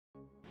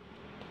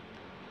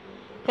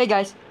Hey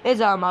guys,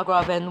 it's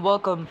Makrov and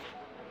welcome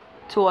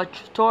to a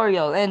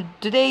tutorial, and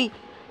today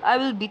I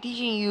will be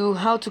teaching you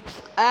how to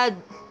add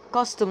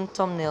custom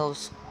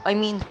thumbnails.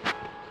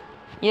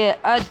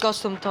 Add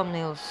custom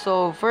thumbnails.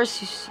 So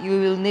first you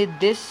will need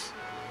this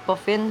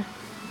Puffin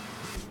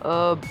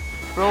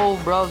Pro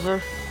browser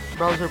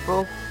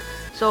Pro.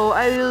 So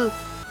I will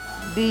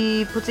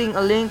be putting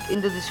a link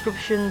in the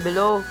description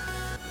below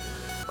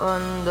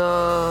on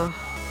the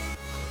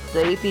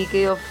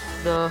APK of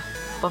the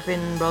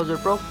Puffin Browser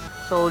Pro.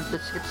 So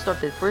let's get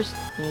started. First,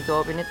 you need to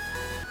open it.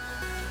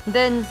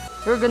 Then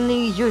you're gonna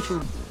need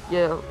YouTube.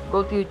 Yeah,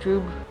 go to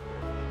YouTube.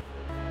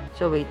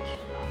 So wait,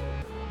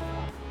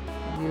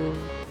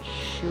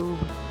 YouTube.com.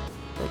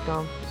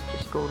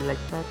 Just go like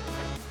that,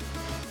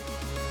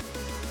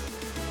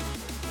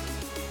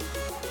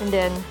 and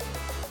then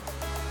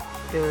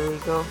there we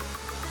go.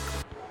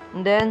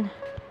 And then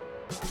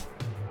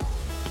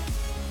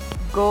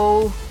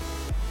go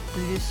to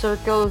this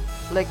circle,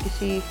 like you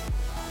see.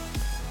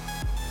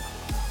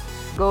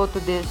 Go to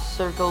this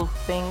circle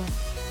thing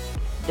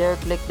there,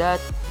 click that.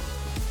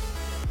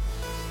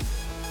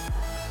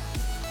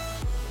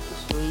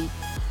 Just wait,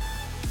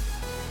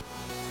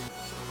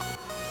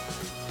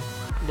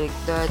 click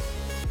that,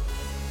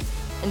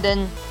 and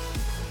then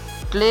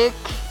click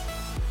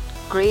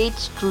create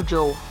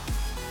studio.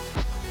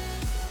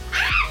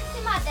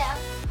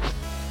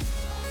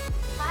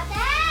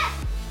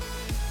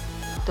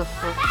 What the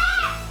fuck?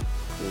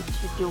 Create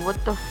studio,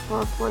 what the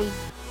fuck? Why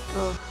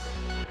the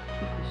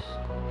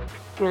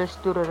okay, let's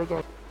do that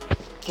again.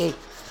 Okay,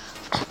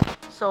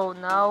 so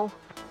now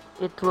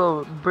it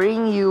will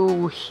bring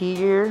you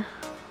here.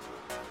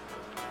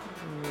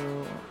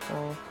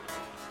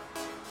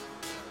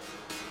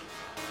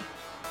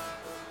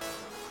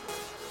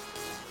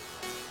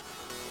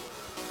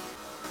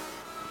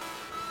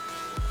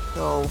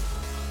 Oh.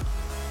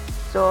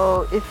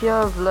 So if you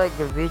have like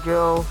a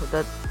video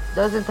that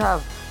doesn't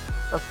have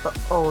a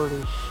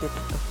holy shit,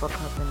 what the fuck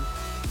happened?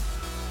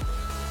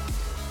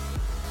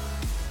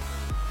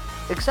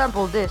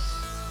 Example, this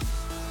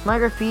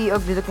Minecraft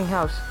ugly looking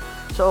house.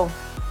 So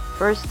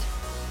first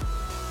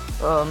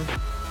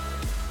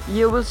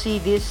you will see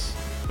this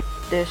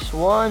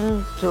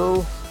 1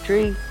 2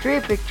 3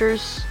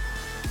 pictures.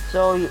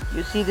 So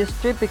you see these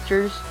 3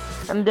 pictures,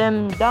 and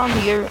then down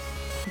here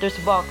there's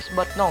a box.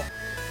 But no,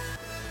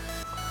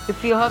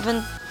 if you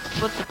haven't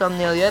put the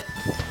thumbnail yet,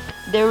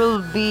 there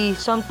will be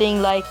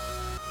something like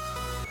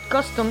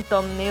custom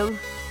thumbnail.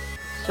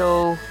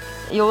 So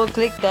you will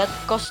click that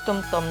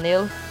custom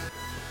thumbnail.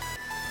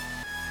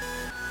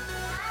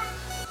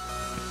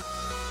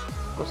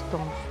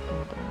 Custom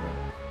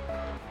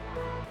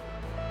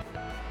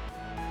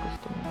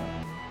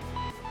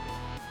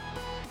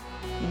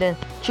then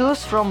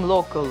choose from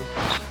local,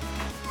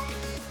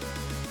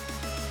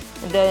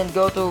 and then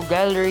go to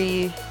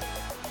gallery,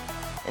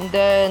 and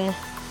then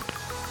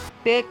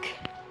pick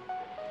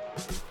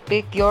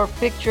your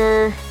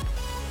picture.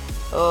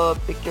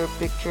 Pick your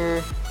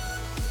picture,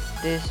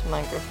 this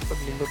Minecraft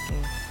ugly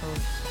looking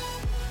house.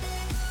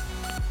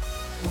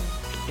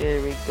 There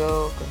we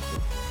go.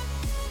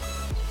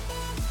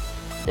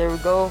 There we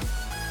go.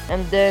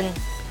 And then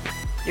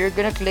you're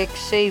gonna click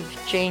save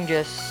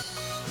changes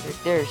right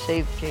there,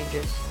 save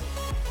changes,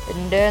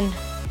 and then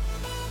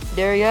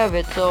there you have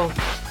it. So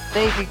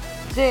thank you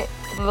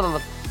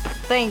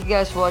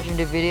guys for watching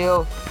the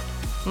video.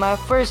 My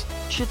first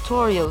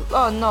tutorial.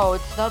 Oh no,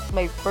 it's not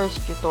my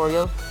first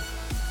tutorial.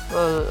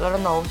 Well, I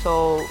don't know.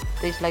 So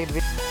please like the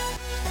video.